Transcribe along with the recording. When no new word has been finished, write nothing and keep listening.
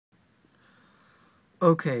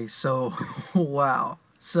Okay, so wow.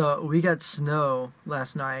 So we got snow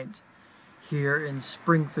last night here in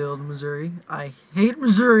Springfield, Missouri. I hate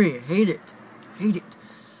Missouri. Hate it. Hate it.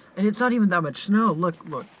 And it's not even that much snow. Look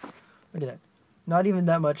at that. Not even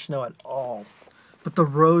that much snow at all. But the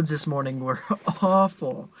roads this morning were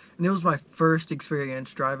awful. And it was my first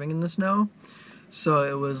experience driving in the snow. So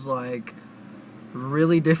it was like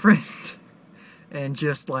really different. And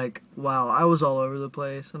just like, wow, I was all over the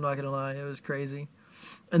place. I'm not gonna lie, it was crazy.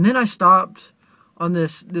 And then I stopped on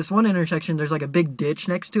this one intersection. There's like a big ditch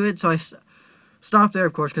next to it, so I stopped there,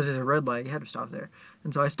 of course, because there's a red light. You had to stop there.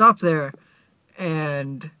 And so I stopped there,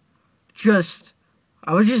 and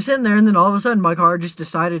I was just sitting there, and then all of a sudden my car just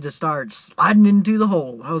decided to start sliding into the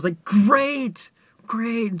hole. I was like, great.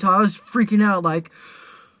 And so I was freaking out, like,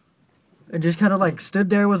 and just kind of like stood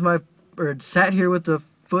there sat here with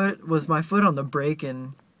my foot on the brake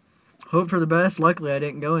and hope for the best. Luckily, I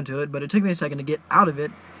didn't go into it, but it took me a second to get out of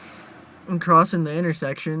it and crossing the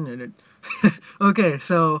intersection. And it okay,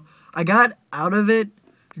 so I got out of it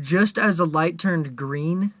just as the light turned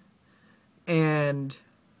green, and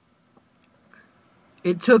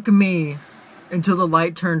it took me until the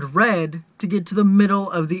light turned red to get to the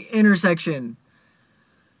middle of the intersection.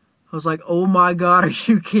 I was like, "Oh my God,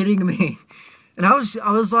 are you kidding me?" And I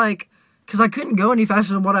was like, because I couldn't go any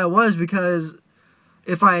faster than what I was, because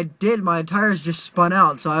if I did, my tires just spun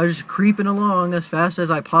out. So I was just creeping along as fast as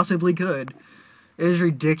I possibly could. It was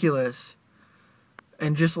ridiculous.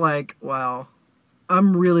 And just like, wow.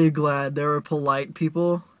 I'm really glad there were polite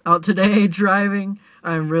people out today driving.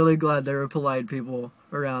 I'm really glad there were polite people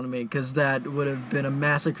around me, because that would have been a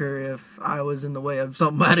massacre if I was in the way of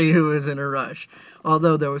somebody who was in a rush.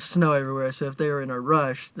 Although there was snow everywhere, so if they were in a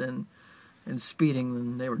rush and speeding,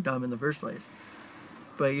 then they were dumb in the first place.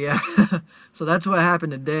 But yeah, so that's what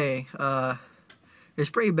happened today. It's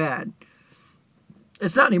pretty bad.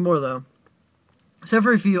 It's not anymore though, except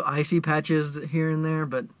for a few icy patches here and there,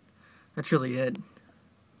 but that's really it.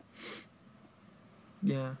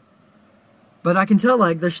 Yeah. But I can tell,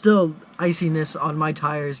 like, there's still iciness on my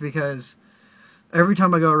tires, because every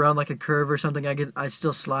time I go around like a curve or something, I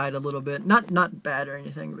still slide a little bit. Not bad or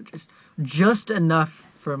anything, but just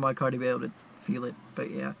enough for my car to be able to feel it.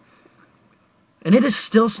 But yeah. And it is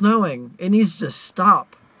still snowing. It needs to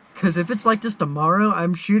stop. Because if it's like this tomorrow,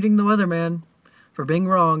 I'm shooting the weatherman for being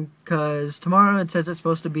wrong. Because tomorrow it says it's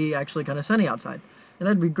supposed to be actually kind of sunny outside. And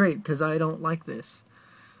that'd be great, because I don't like this.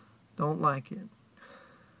 Don't like it.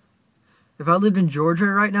 If I lived in Georgia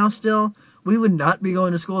right now still, we would not be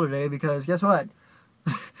going to school today, because guess what?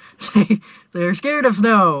 They're scared of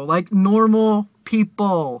snow, like normal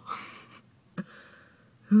people.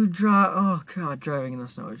 Oh God, driving in the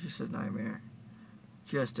snow is just a nightmare.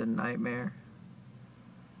 Just a nightmare.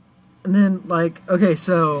 And then, like, okay,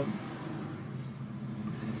 so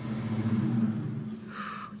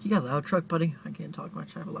you got a loud truck, buddy? I can't talk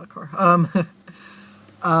much. I have a loud car.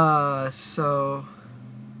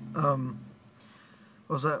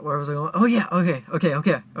 What was that? Where was I going? Oh yeah, okay.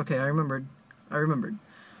 I remembered.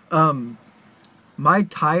 My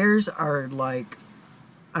tires are like,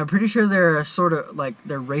 I'm pretty sure they're sort of like,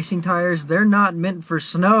 they're racing tires. They're not meant for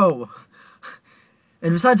snow.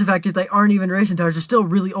 And besides the fact that they aren't even racing tires, they're still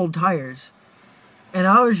really old tires. And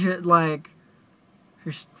I was just like,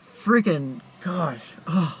 just freaking, gosh.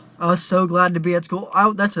 Oh, I was so glad to be at school.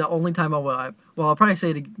 That's the only time I'll probably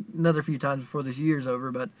say it another few times before this year's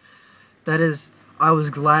over, but I was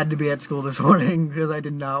glad to be at school this morning, because I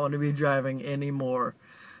did not want to be driving anymore.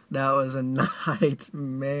 That was a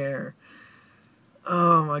nightmare.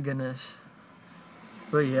 Oh my goodness.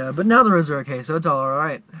 But yeah, but now the roads are okay, so it's all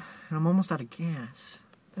alright. And I'm almost out of gas.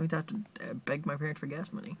 I have to beg my parents for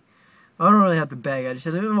gas money. I don't really have to beg. I just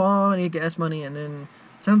said, oh, I need gas money, and then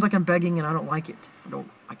it sounds like I'm begging, and I don't like it.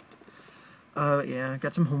 Yeah,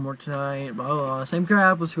 got some homework tonight, blah, blah, blah. Same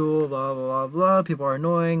crap with school, blah, blah, blah, blah. People are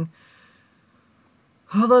annoying.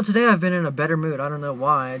 Although today I've been in a better mood. I don't know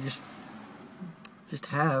why. I just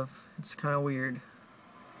have. It's kind of weird.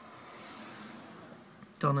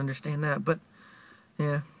 Don't understand that, but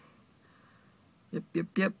yeah.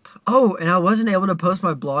 Yep. Oh, and I wasn't able to post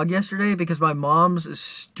my blog yesterday because my mom's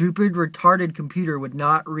stupid, retarded computer would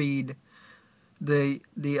not read the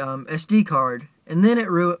SD card, and then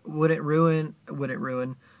it wouldn't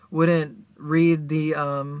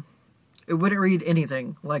read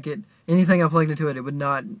anything. Anything I plugged into it, it would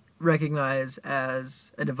not recognize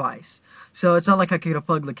as a device. So it's not like I could have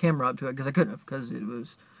plugged the camera up to it, because I couldn't have, because it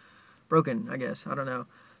was broken, I guess. I don't know.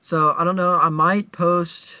 So, I don't know. I might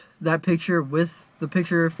post that picture with the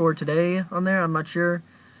picture for today on there. I'm not sure.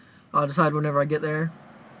 I'll decide whenever I get there.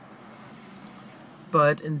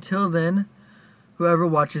 But until then, whoever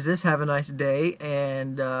watches this, have a nice day,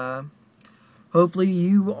 and hopefully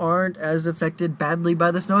you aren't as affected badly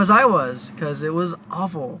by the snow as I was, because it was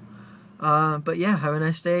awful. But yeah, have a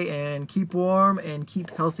nice day, and keep warm, and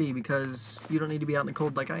keep healthy, because you don't need to be out in the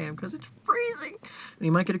cold like I am, because it's freezing, and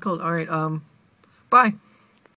you might get a cold. Alright, bye!